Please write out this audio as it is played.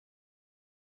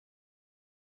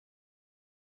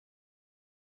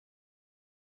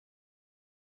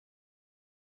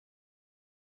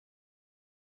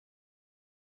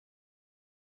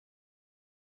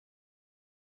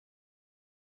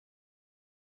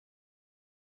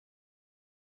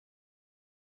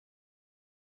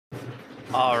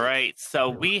All right. So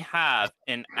we have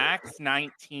in Acts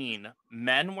 19,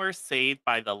 men were saved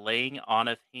by the laying on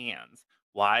of hands.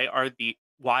 Why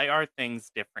are things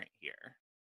different here?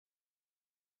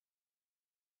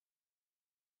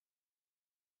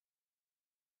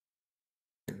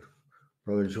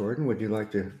 Brother Jordan, would you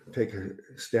like to take a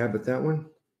stab at that one?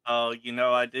 Oh,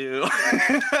 I do.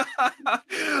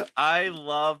 I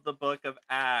love the book of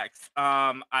Acts.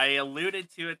 I alluded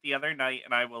to it the other night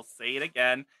and I will say it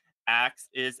again. Acts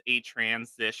is a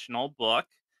transitional book.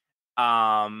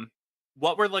 um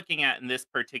what we're looking at in this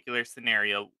particular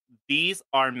scenario, these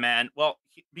are men, well,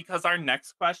 because our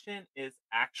next question is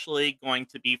actually going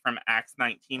to be from Acts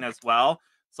 19 as well.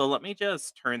 So let me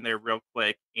just turn there real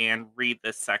quick and read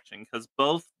this section because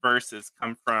both verses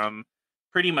come from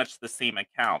pretty much the same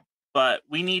account, but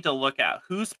we need to look at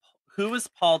who is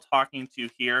Paul talking to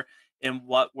here and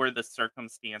what were the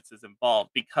circumstances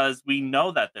involved, because we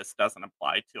know that this doesn't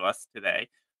apply to us today.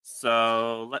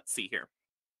 So let's see here.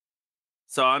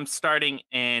 So I'm starting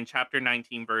in chapter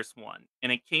 19, verse 1.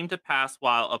 And it came to pass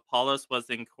while Apollos was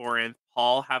in Corinth,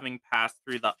 Paul, having passed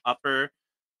through the upper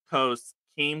coast,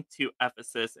 came to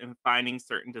Ephesus, and finding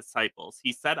certain disciples,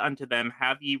 he said unto them,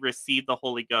 have ye received the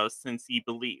Holy Ghost since ye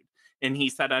believed? And he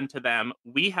said unto them,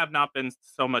 we have not been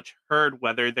so much heard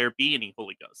whether there be any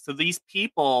Holy Ghost. So these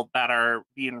people that are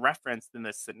being referenced in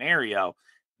this scenario,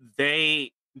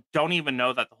 they don't even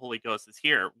know that the Holy Ghost is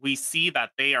here. We see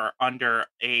that they are under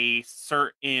a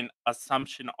certain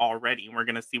assumption already, and we're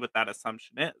going to see what that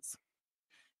assumption is.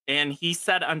 And he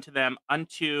said unto them,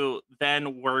 unto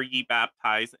then were ye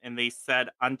baptized, and they said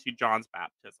unto John's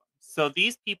baptism. So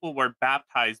these people were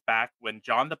baptized back when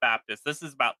John the Baptist, this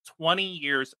is about 20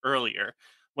 years earlier,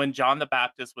 when John the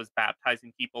Baptist was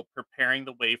baptizing people, preparing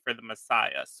the way for the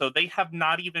Messiah. So they have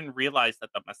not even realized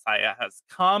that the Messiah has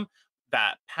come,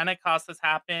 that Pentecost has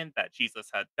happened, that Jesus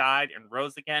had died and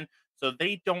rose again. So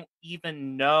they don't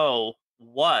even know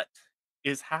what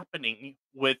is happening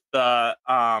with the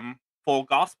full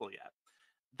gospel yet.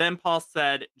 Then Paul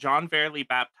said, John verily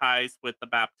baptized with the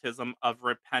baptism of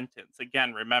repentance.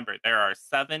 Again, remember, there are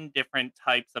 7 different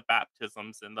types of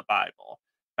baptisms in the Bible.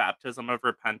 Baptism of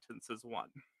repentance is one.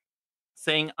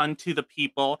 Saying unto the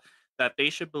people that they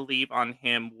should believe on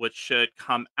him which should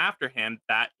come after him,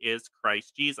 that is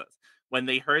Christ Jesus. When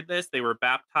they heard this, they were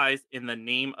baptized in the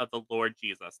name of the Lord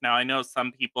Jesus. Now, I know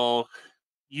some people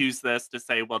use this to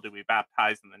say, well, do we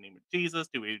baptize in the name of Jesus?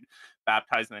 Do we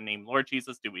baptize in the name Lord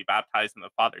Jesus? Do we baptize in the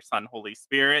Father, Son, Holy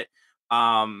Spirit?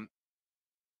 Um,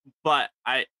 but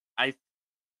I, I,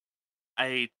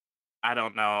 I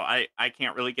don't know. I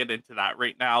can't really get into that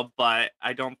right now, but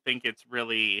I don't think it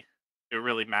really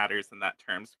matters in that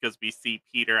terms because we see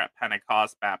Peter at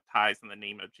Pentecost baptized in the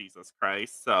name of Jesus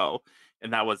Christ. So,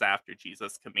 and that was after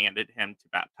Jesus commanded him to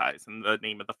baptize in the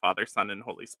name of the Father, Son, and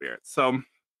Holy Spirit. So,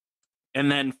 and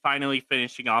then finally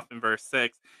finishing off in verse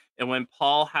 6, and when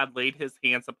Paul had laid his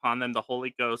hands upon them, the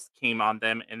Holy Ghost came on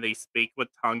them, and they spake with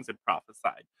tongues and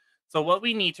prophesied. So, what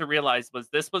we need to realize was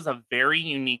this was a very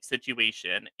unique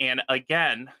situation. And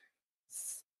again,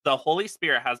 the Holy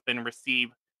Spirit has been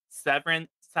received seven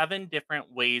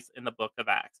different ways in the book of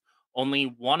Acts. Only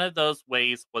one of those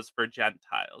ways was for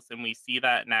Gentiles, and we see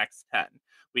that in Acts 10.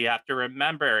 We have to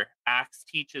remember Acts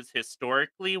teaches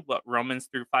historically what Romans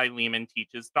through Philemon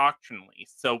teaches doctrinally.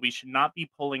 So we should not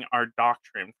be pulling our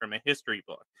doctrine from a history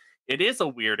book. It is a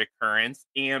weird occurrence,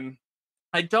 and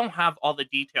I don't have all the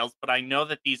details, but I know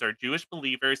that these are Jewish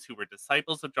believers who were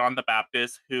disciples of John the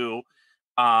Baptist who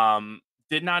um,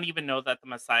 did not even know that the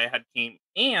Messiah had came.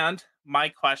 And my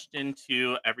question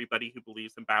to everybody who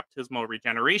believes in baptismal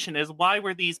regeneration is, why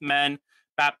were these men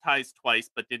baptized twice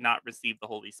but did not receive the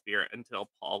Holy Spirit until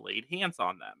Paul laid hands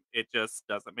on them? It just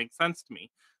doesn't make sense to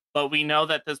me. But we know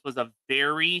that this was a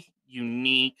very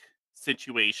unique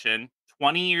situation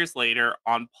 20 years later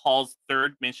on Paul's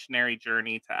third missionary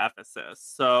journey to Ephesus.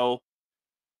 So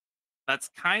that's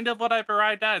kind of what I've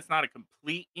arrived at. It's not a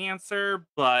complete answer,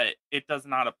 but it does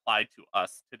not apply to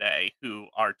us today who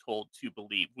are told to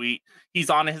believe. He's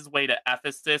on his way to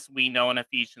Ephesus. We know in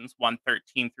Ephesians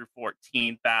 1:13 through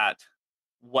 14 that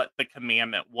what the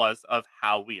commandment was of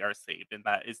how we are saved, and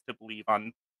that is to believe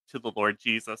on to the Lord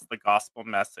Jesus, the gospel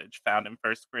message found in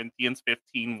 1 Corinthians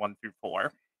 15, 1 through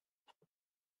 4.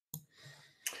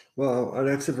 Well,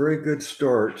 that's a very good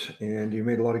start, and you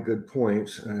made a lot of good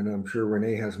points, and I'm sure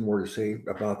Renee has more to say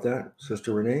about that.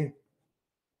 Sister Renee?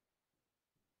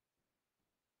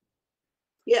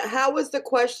 Yeah, how was the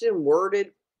question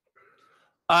worded?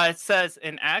 It says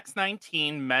in Acts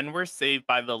 19, men were saved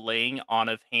by the laying on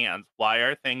of hands. Why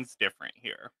are things different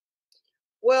here?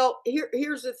 Well,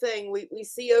 here's the thing. We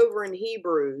see over in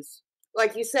Hebrews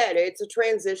like you said, it's a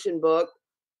transition book.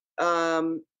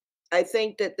 I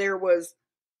think that there was,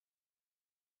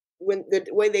 when the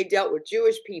way they dealt with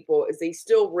Jewish people is they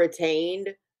still retained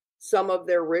some of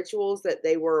their rituals that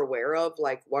they were aware of,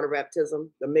 like water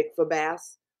baptism, the mikvah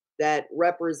baths that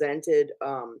represented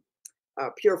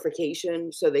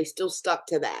purification. So they still stuck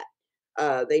to that.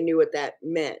 They knew what that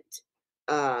meant.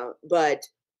 But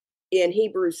in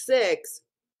Hebrews 6,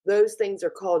 those things are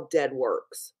called dead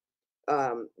works.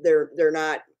 They're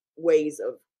not ways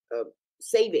of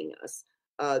saving us.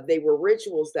 They were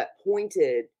rituals that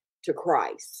pointed to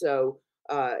Christ. So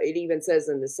it even says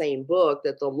in the same book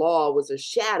that the law was a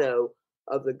shadow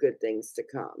of the good things to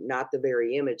come, not the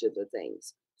very image of the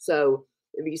things. So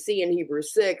if you see in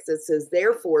Hebrews 6, it says,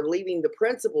 therefore, leaving the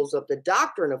principles of the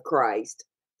doctrine of Christ,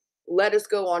 let us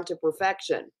go on to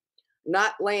perfection,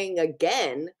 not laying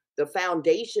again the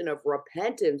foundation of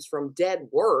repentance from dead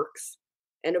works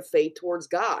and of faith towards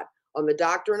God, on the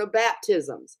doctrine of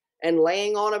baptisms and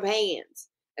laying on of hands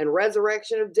and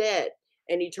resurrection of dead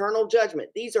and eternal judgment.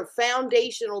 These are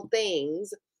foundational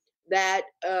things that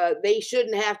they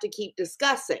shouldn't have to keep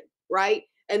discussing, right?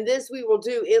 And this we will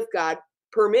do if God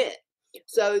permit.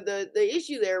 So the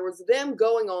issue there was them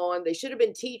going on. They should have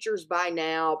been teachers by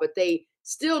now, but they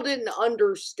still didn't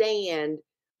understand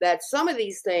that some of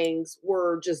these things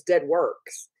were just dead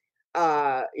works.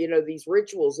 These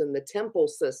rituals in the temple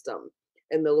system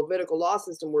and the Levitical law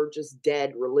system were just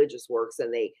dead religious works,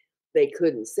 and they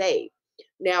couldn't save.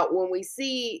 Now, when we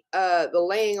see the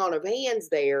laying on of hands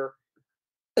there,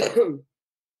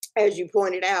 as you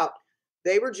pointed out,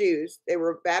 they were Jews. They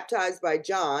were baptized by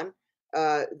John.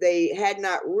 They had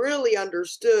not really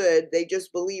understood. They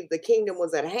just believed the kingdom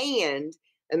was at hand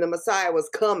and the Messiah was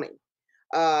coming.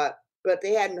 But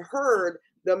they hadn't heard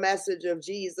the message of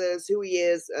Jesus, who he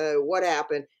is, what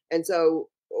happened. And so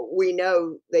we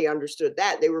know they understood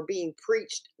that. They were being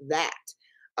preached that.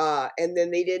 And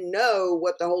then they didn't know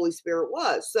what the Holy Spirit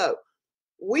was. So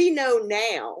we know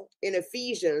now in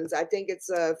Ephesians, I think it's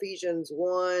Ephesians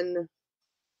 1:12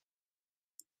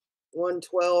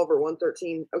 or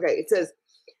 1:13. Okay, it says,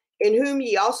 in whom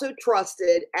ye also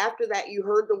trusted, after that you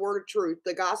heard the word of truth,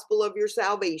 the gospel of your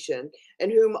salvation,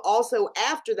 and whom also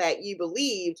after that ye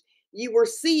believed, ye were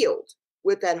sealed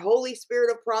with that Holy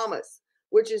Spirit of promise,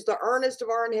 which is the earnest of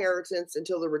our inheritance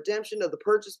until the redemption of the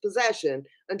purchased possession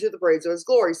unto the praise of his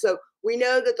glory. So we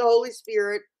know that the Holy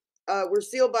Spirit, we're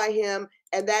sealed by him,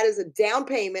 and that is a down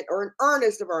payment or an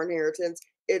earnest of our inheritance.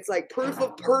 It's like proof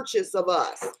of purchase of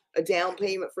us, a down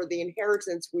payment for the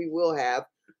inheritance we will have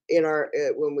in our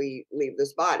when we leave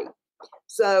this body.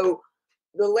 So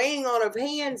the laying on of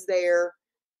hands there,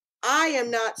 I am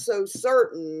not so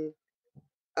certain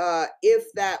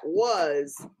if that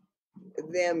was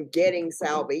them getting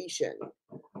salvation,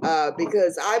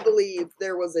 because I believe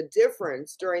there was a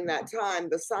difference during that time.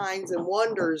 The signs and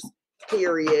wonders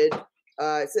period,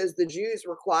 it says the Jews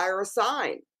require a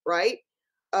sign, right?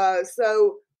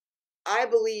 So I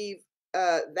believe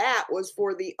that was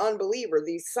for the unbeliever.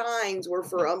 These signs were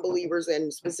for unbelievers,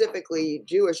 and specifically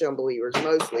Jewish unbelievers,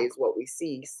 mostly is what we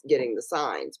see getting the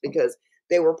signs, because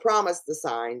they were promised the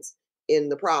signs in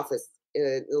the prophets,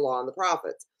 the law and the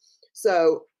prophets.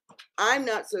 So I'm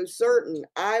not so certain.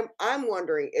 I'm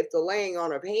wondering if the laying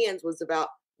on of hands was about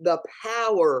the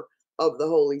power of the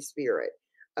Holy Spirit,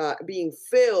 being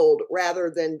filled rather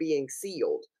than being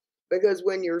sealed. Because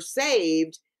when you're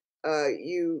saved,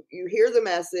 you hear the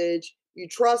message, you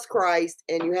trust Christ,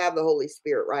 and you have the Holy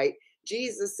Spirit, right?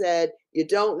 Jesus said you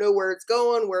don't know where it's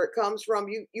going, where it comes from.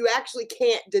 You actually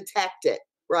can't detect it,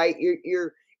 right?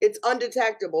 It's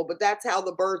undetectable, but that's how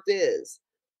the birth is.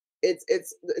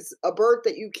 It's a birth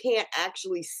that you can't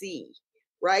actually see,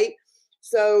 right?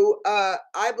 So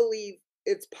I believe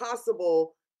it's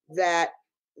possible that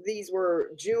these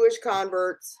were Jewish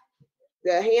converts.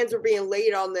 The hands were being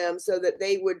laid on them so that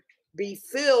they would be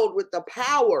filled with the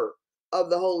power of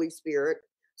the Holy Spirit,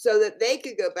 so that they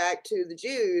could go back to the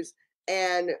Jews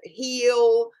and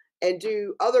heal and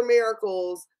do other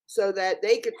miracles, so that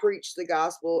they could preach the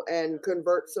gospel and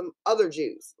convert some other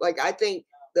Jews. Like, I think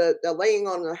the laying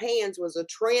on the hands was a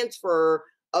transfer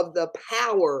of the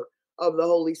power of the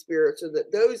Holy Spirit, so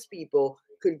that those people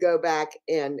could go back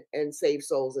and save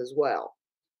souls as well.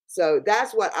 So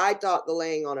that's what I thought the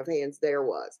laying on of hands there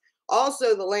was.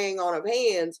 Also, the laying on of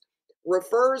hands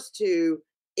refers to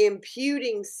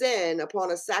imputing sin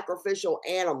upon a sacrificial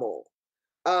animal.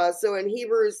 So in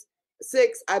Hebrews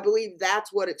 6, I believe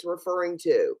that's what it's referring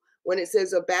to when it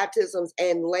says of baptisms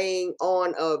and laying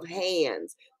on of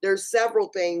hands. There's several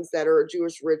things that are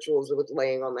Jewish rituals with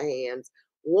laying on the hands.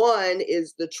 One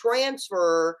is the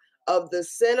transfer of the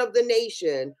sin of the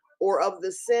nation or of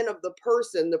the sin of the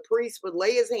person, the priest would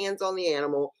lay his hands on the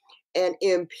animal and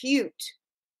impute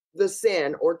the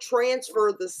sin or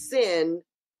transfer the sin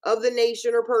of the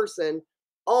nation or person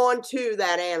onto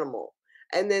that animal.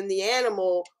 And then the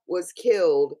animal was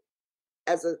killed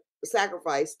as a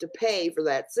sacrifice to pay for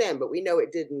that sin. But we know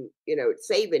it didn't,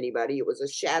 save anybody. It was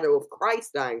a shadow of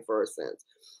Christ dying for our sins.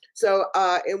 So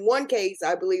in one case,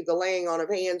 I believe the laying on of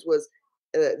hands was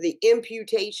the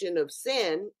imputation of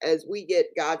sin as we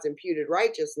get God's imputed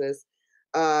righteousness.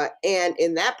 And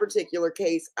in that particular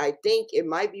case, I think it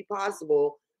might be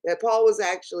possible that Paul was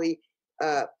actually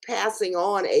passing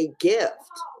on a gift,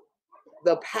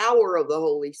 the power of the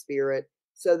Holy Spirit,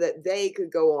 so that they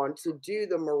could go on to do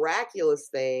the miraculous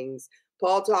things.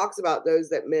 Paul talks about those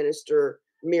that minister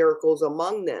miracles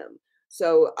among them.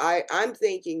 So I'm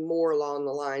thinking more along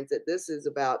the lines that this is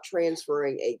about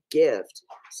transferring a gift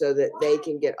so that they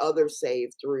can get others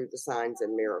saved through the signs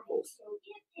and miracles.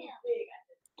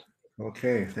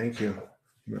 Okay, thank you.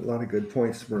 A lot of good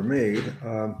points were made.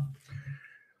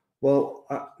 Well,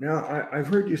 now I've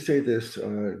heard you say this,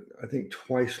 I think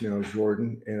twice now,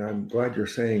 Jordan, and I'm glad you're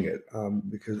saying it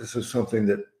because this is something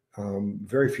that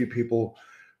very few people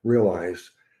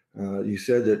realize. You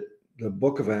said that the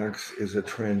book of Acts is a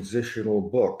transitional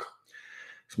book.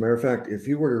 As a matter of fact, if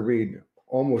you were to read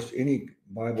almost any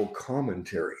Bible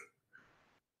commentary,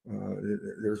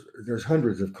 there's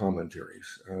hundreds of commentaries,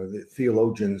 the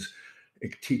theologians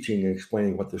teaching and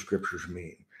explaining what the scriptures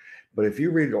mean. But if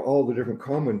you read all the different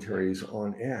commentaries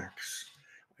on Acts,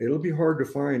 it'll be hard to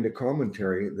find a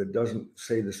commentary that doesn't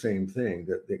say the same thing,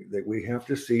 that we have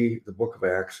to see the book of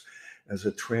Acts as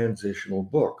a transitional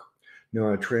book.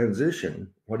 Now, a transition,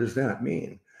 what does that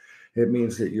mean? It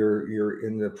means that you're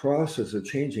in the process of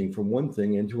changing from one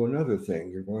thing into another thing.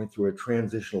 You're going through a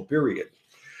transitional period.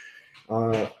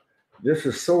 This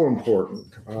is so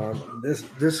important.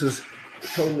 This has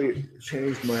totally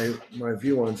changed my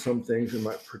view on some things, and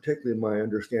particularly my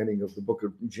understanding of the book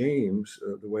of James,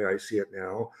 the way I see it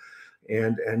now,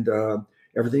 and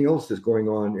everything else that's going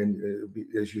on,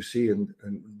 as you see in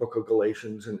book of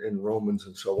Galatians and Romans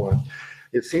and so on.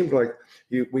 It seems like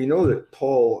we know that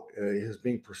Paul is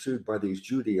being pursued by these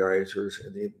Judaizers,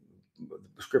 and the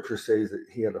scripture says that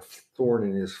he had a thorn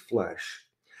in his flesh.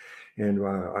 And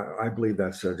I believe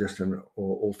that's just an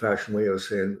old-fashioned way of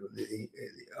saying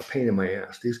a pain in my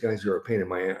ass. These guys are a pain in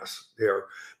my ass.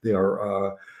 They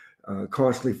are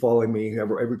constantly following me.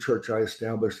 Every church I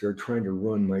establish, they're trying to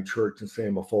ruin my church and say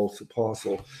I'm a false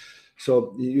apostle.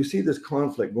 So you see this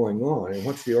conflict going on. And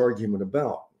what's the argument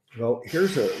about? Well,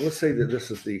 let's say that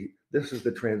this is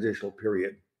the transitional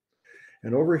period.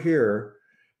 And over here,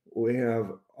 we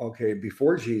have,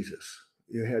 before Jesus,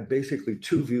 you had basically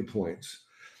two viewpoints.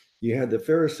 You had the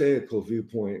Pharisaical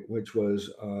viewpoint, which was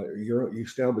you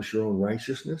establish your own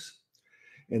righteousness.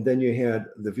 And then you had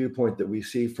the viewpoint that we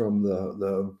see from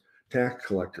the tax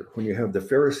collector. When you have the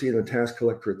Pharisee and the tax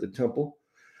collector at the temple,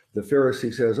 the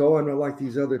Pharisee says, oh, I'm not like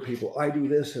these other people. I do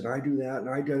this and I do that and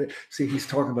I do it. See, he's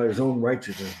talking about his own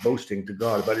righteousness, boasting to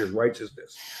God about his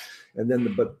righteousness. And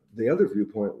then, but the other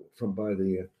viewpoint by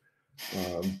the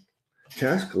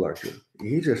tax collector,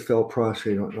 he just fell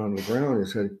prostrate on the ground and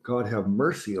said, God, have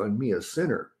mercy on me, a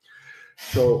sinner.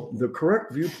 So the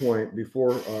correct viewpoint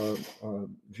before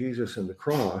Jesus and the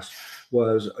cross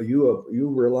was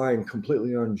you relying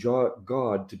completely on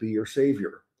God to be your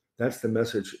savior. That's the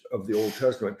message of the Old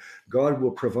Testament. God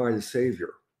will provide a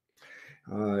savior.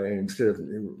 Instead of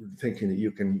thinking that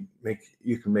you can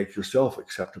make yourself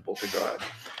acceptable to God.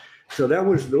 So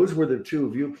those were the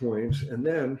two viewpoints. And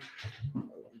then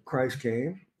Christ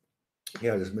came. He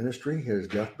had his ministry, he had his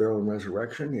death, burial, and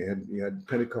resurrection. He had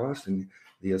Pentecost and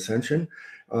the ascension.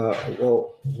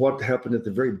 Well, what happened at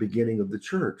the very beginning of the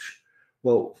church?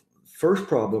 Well, first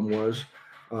problem was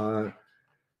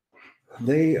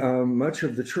much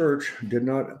of the church did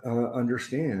not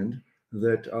understand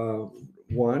that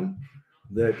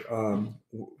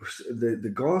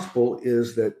the gospel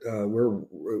is that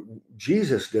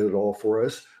Jesus did it all for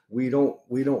us. We don't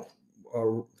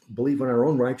believe in our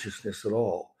own righteousness at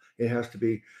all. It has to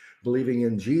be believing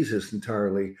in Jesus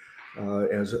entirely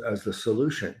as the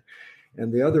solution.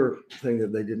 And the other thing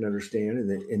that they didn't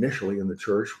understand initially in the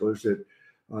church was that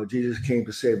Jesus came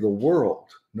to save the world,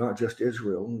 not just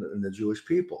Israel and the Jewish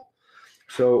people.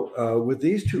 So with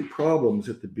these two problems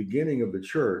at the beginning of the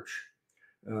church,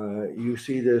 you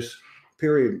see this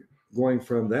period going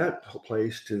from that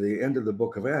place to the end of the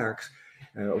book of Acts,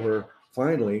 where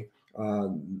finally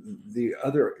the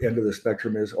other end of the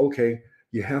spectrum is, okay,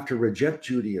 you have to reject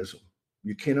Judaism.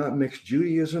 You cannot mix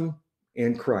Judaism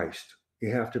and Christ. You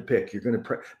have to pick. You're going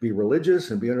to be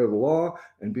religious and be under the law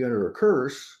and be under a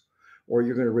curse, or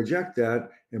you're going to reject that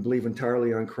and believe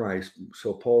entirely on Christ.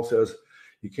 So Paul says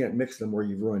you can't mix them or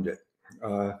you've ruined it.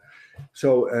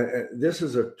 So this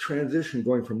is a transition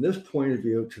going from this point of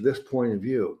view to this point of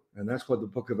view. And that's what the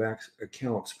book of Acts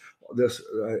accounts this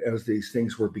as these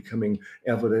things were becoming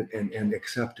evident and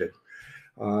accepted.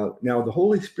 Now, the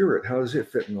Holy Spirit, how does it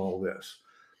fit in all this?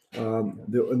 In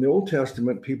the Old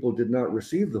Testament, people did not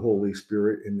receive the Holy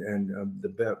Spirit and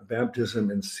the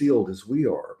baptism and sealed as we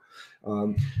are.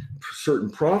 Certain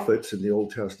prophets in the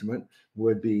Old Testament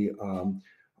would be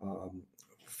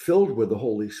filled with the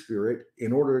Holy Spirit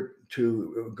in order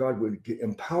to, God would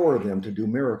empower them to do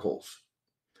miracles.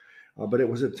 But it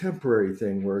was a temporary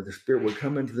thing where the Spirit would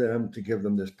come into them to give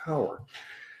them this power.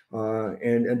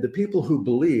 And the people who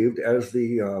believed, as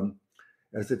the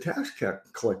tax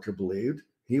collector believed,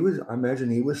 I imagine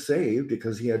he was saved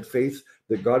because he had faith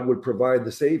that God would provide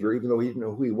the Savior, even though he didn't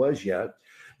know who he was yet,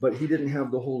 but he didn't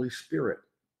have the Holy Spirit.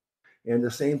 And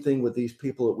the same thing with these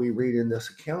people that we read in this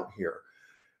account here.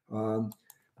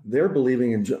 They're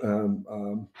believing in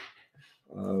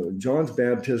John's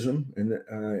baptism,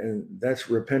 and that's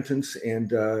repentance,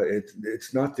 and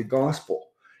it's not the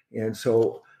gospel. And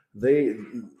so they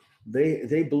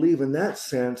believe in that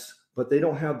sense, but they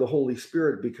don't have the Holy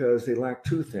Spirit because they lack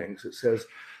two things. It says,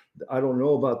 I don't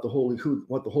know about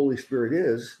what the Holy Spirit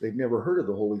is. They've never heard of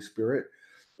the Holy Spirit,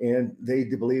 and they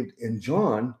believed in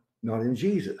John, not in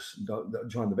Jesus,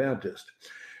 John the Baptist.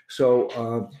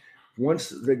 So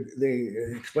once they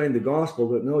explained the gospel,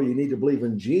 that no, you need to believe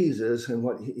in Jesus and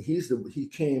what he's the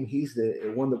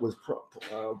one that was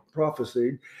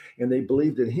prophesied, and they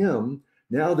believed in him.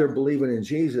 Now they're believing in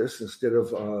Jesus instead of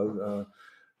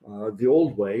the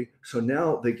old way. So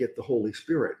now they get the Holy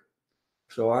Spirit.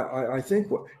 So I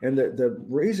think, and the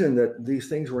reason that these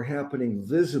things were happening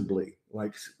visibly,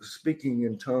 like speaking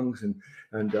in tongues,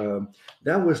 and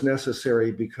that was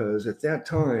necessary because at that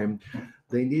time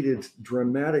they needed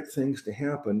dramatic things to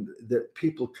happen that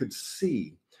people could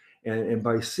see. And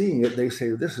by seeing it, they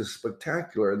say, this is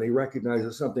spectacular. And they recognize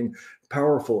that something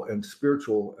powerful and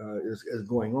spiritual is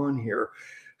going on here.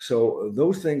 So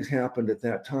those things happened at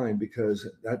that time because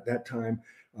at that time,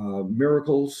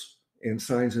 miracles and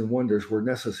signs and wonders were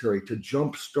necessary to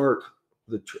jumpstart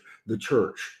the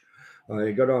church.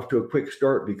 It got off to a quick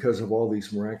start because of all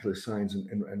these miraculous signs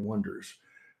and wonders.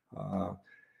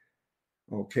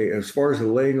 Okay, as far as the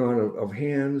laying on of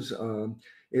hands,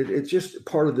 it's just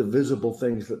part of the visible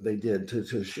things that they did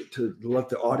to let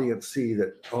the audience see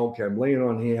that, okay, I'm laying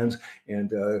on hands,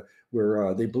 and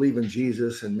where they believe in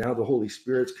Jesus, and now the Holy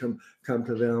Spirit's come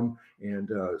to them, and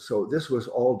so this was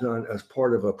all done as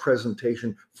part of a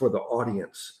presentation for the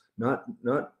audience, not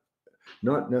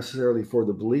necessarily for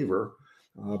the believer,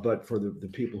 but for the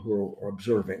people who are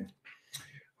observing.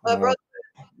 Brother,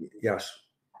 yes.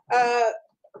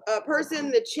 A person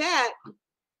in the chat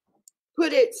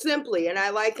put it simply, and I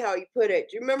like how you put it.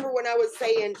 Do you remember when I was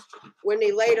saying when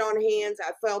they laid on hands,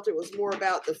 I felt it was more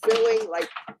about the filling,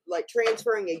 like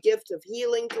transferring a gift of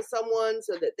healing to someone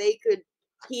so that they could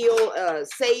heal,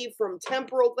 save from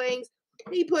temporal things?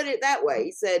 He put it that way.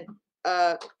 He said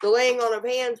the laying on of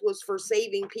hands was for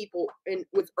saving people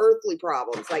with earthly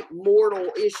problems, like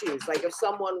mortal issues, like if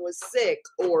someone was sick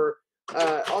or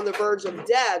on the verge of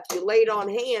death, you laid on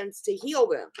hands to heal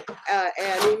them.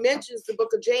 And he mentions the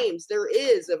book of James. There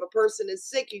is, if a person is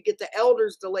sick, you get the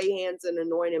elders to lay hands and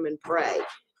anoint him and pray.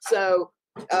 So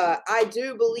I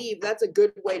do believe that's a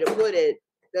good way to put it,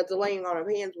 that the laying on of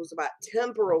hands was about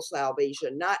temporal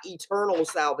salvation, not eternal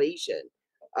salvation.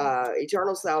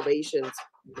 Eternal salvation's,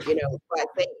 by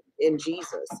faith in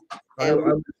Jesus. I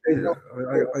would say that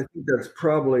I think that's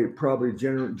probably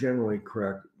generally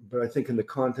correct, but I think in the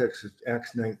context of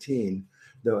Acts 19,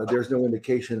 there's no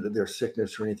indication that there's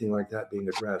sickness or anything like that being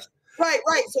addressed. Right.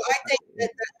 So I think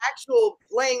that the actual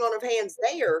laying on of hands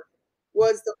there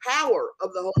was the power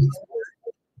of the Holy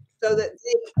Spirit, so that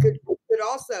they could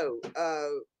also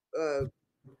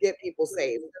get people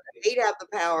saved. They'd have the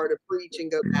power to preach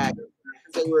and go back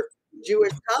because they were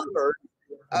Jewish converts.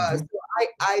 So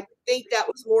I think that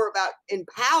was more about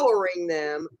empowering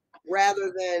them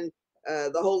rather than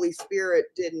the Holy Spirit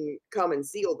didn't come and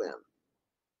seal them.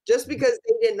 Just because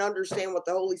they didn't understand what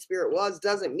the Holy Spirit was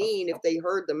doesn't mean if they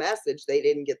heard the message, they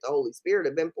didn't get the Holy Spirit. It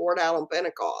had been poured out on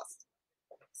Pentecost.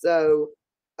 So,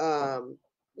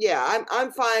 yeah,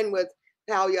 I'm fine with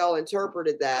how y'all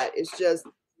interpreted that. It's just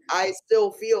I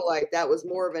still feel like that was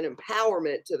more of an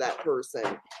empowerment to that person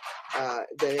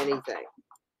than anything.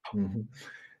 Mm-hmm.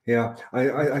 Yeah,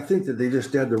 I think that they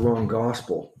just had the wrong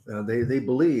gospel. They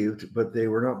believed, but they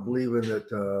were not believing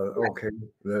that okay,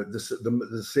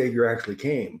 the Savior actually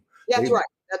came. That's right.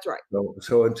 That's right.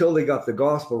 So until they got the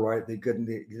gospel right, they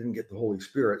didn't get the Holy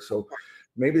Spirit. So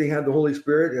maybe they had the Holy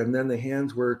Spirit, and then the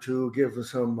hands were to give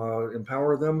some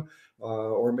empower them,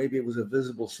 or maybe it was a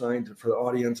visible sign for the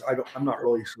audience. I'm not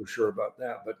really so sure about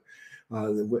that, but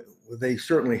they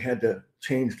certainly had to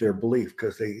change their belief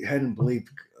because they hadn't believed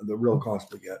the real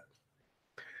gospel yet.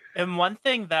 And one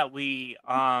thing that we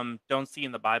don't see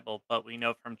in the Bible, but we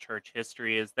know from church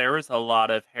history, is there was a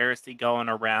lot of heresy going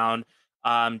around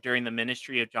during the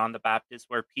ministry of John the Baptist,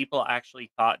 where people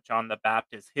actually thought John the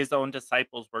Baptist, his own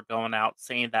disciples, were going out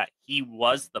saying that he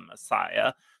was the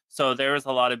Messiah. So there was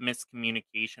a lot of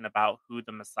miscommunication about who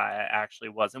the Messiah actually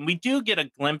was. And we do get a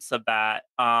glimpse of that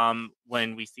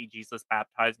when we see Jesus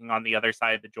baptizing on the other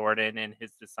side of the Jordan and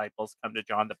his disciples come to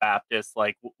John the Baptist,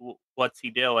 like, what's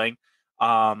he doing?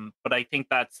 But I think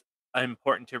that's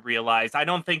important to realize. I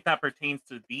don't think that pertains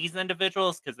to these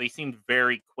individuals because they seemed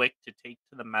very quick to take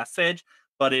to the message.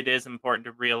 But it is important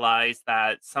to realize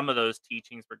that some of those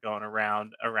teachings were going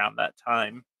around that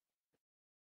time.